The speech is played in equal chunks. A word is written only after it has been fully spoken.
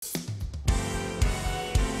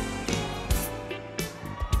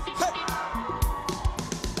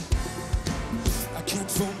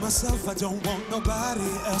myself, I don't want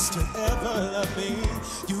nobody else to ever love me.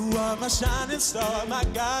 You are my shining star, my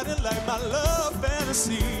guiding light, my love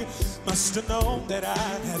fantasy. Must have known that I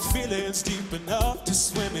had feelings deep enough to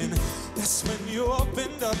swim in. That's when you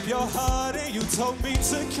opened up your heart and you told me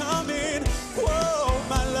to come in. Whoa,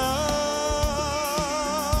 my love.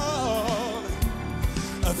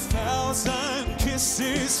 1,000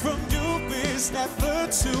 kisses from you is never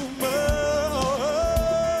too much.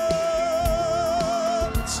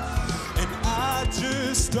 And I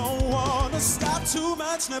just don't wanna stop too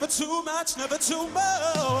much, never too much, never too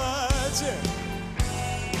much.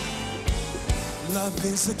 Love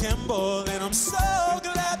is a gamble, and I'm so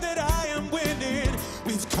glad that I am winning.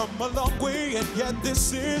 We've come a long way, and yet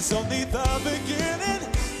this is only the beginning.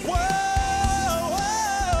 Whoa,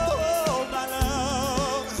 whoa, whoa, my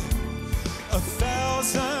love.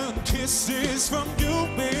 1,000 kisses from you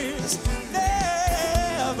is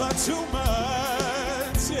never too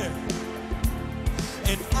much.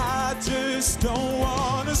 And I just don't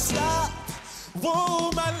wanna stop.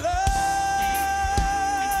 Whoa, my love.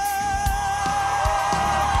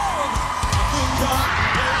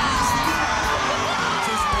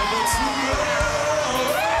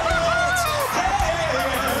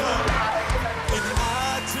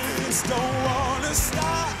 Don't wanna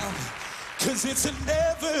stop, 'cause it's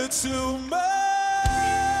never too much.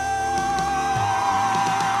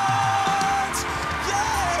 Yeah,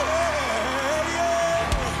 yeah.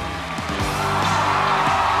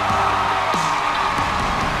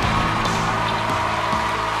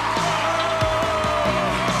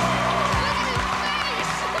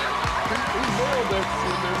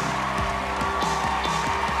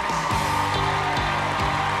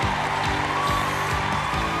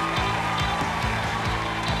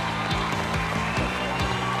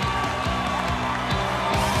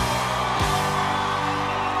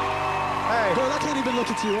 Bro, I can't even look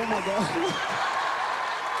at you. Oh my God.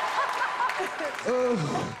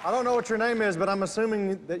 I don't know what your name is, but I'm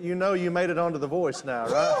assuming that you know you made it onto The Voice now,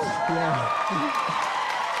 right? Yeah.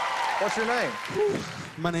 What's your name?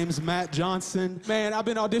 My name's Matt Johnson. Man, I've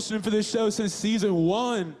been auditioning for this show since season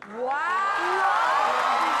 1. Wow! Wow!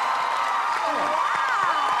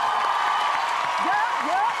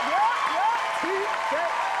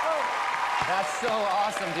 That's so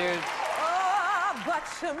awesome, dude. Oh, but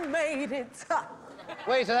you made it.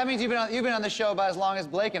 Wait, so that means you've been on the show about as long as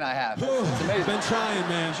Blake and I have. It's amazing. Been trying,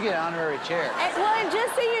 man. You should get an honorary chair. And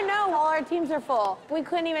just so you know, all our teams are full. We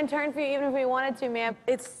couldn't even turn for you even if we wanted to, man.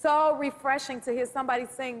 It's so refreshing to hear somebody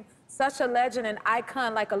sing such a legend and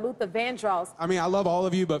icon like a Luther Vandross. I mean, I love all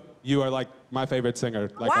of you, but you are like my favorite singer,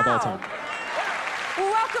 like of all time. Well,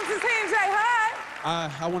 welcome to Team J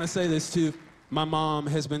Hud. I want to say this too. My mom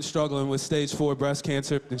has been struggling with stage 4 breast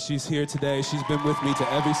cancer, and she's here today. She's been with me to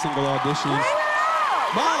every single audition.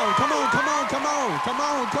 Mom, come on, come on, come on, come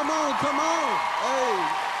on, come on, come on. Hey.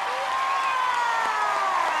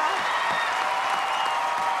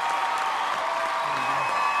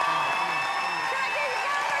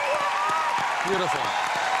 Beautiful.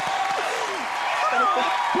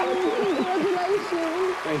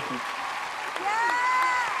 Congratulations. Thank you.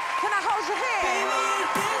 Yeah! Can I hold your hand?